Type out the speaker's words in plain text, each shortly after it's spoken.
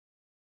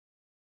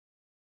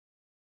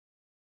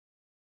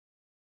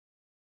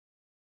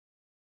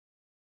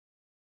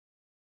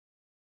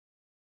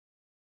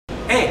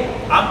Hey,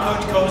 I'm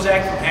Coach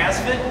Kozak from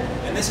HASfit,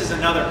 and this is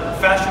another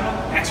professional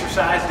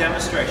exercise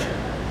demonstration.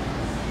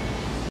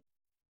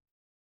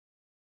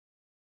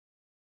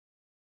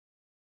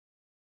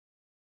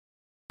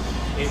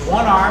 A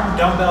one-arm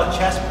dumbbell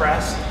chest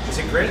press is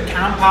a great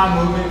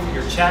compound movement for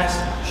your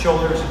chest,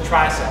 shoulders, and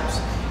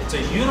triceps. It's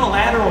a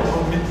unilateral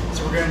movement,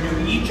 so we're going to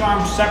do each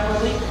arm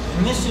separately,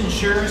 and this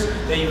ensures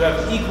that you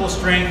have equal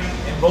strength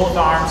in both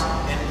arms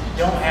and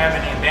don't have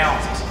any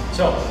imbalances.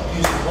 So,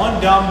 using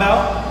one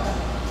dumbbell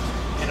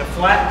and a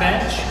flat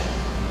bench.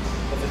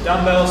 If the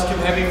dumbbell is too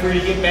heavy for you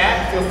to get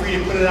back, feel free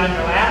to put it on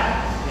your lap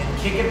and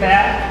kick it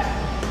back.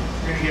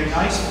 You're going to get a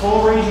nice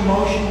full range of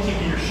motion,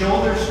 keeping your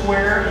shoulders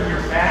square and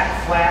your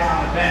back flat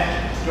on the bench.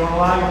 Don't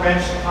allow your bench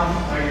to come,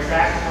 or your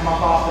back to come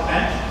up off the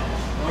bench.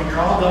 And when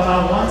you're all done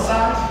on one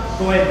side,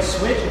 go ahead and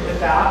switch and put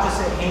the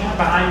opposite hand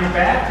behind your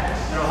back.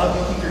 That'll help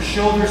you keep your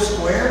shoulders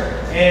square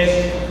as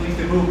you complete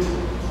the movement.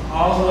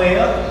 All the way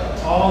up,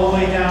 all the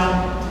way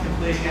down,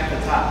 completing at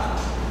the top.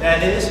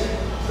 That is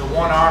the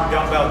one-arm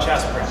dumbbell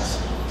chest press.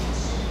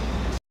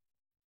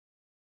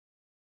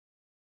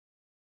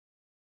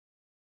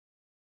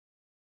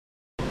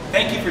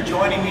 Thank you for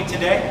joining me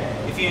today.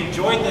 If you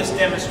enjoyed this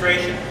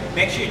demonstration,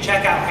 make sure you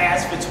check out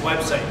HASfit's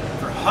website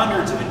for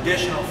hundreds of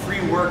additional free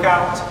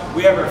workouts.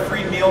 We have our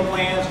free meal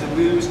plans to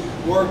lose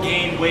or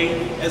gain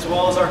weight, as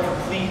well as our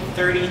complete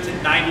 30 to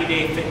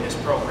 90-day fitness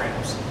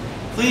programs.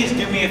 Please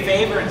do me a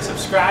favor and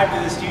subscribe to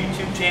this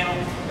YouTube channel.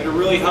 It'll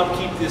really help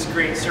keep this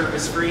great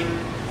service free.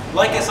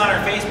 Like us on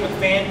our Facebook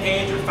fan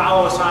page or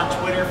follow us on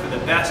Twitter for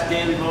the best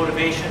daily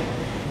motivation.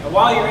 And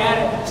while you're at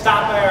it,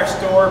 stop by our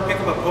store, pick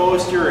up a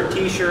poster or a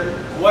t-shirt,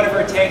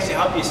 whatever it takes to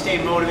help you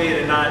stay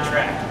motivated and on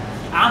track.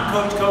 I'm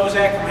Coach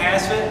Kozak from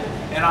HASfit,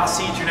 and I'll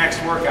see you at your next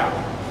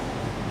workout.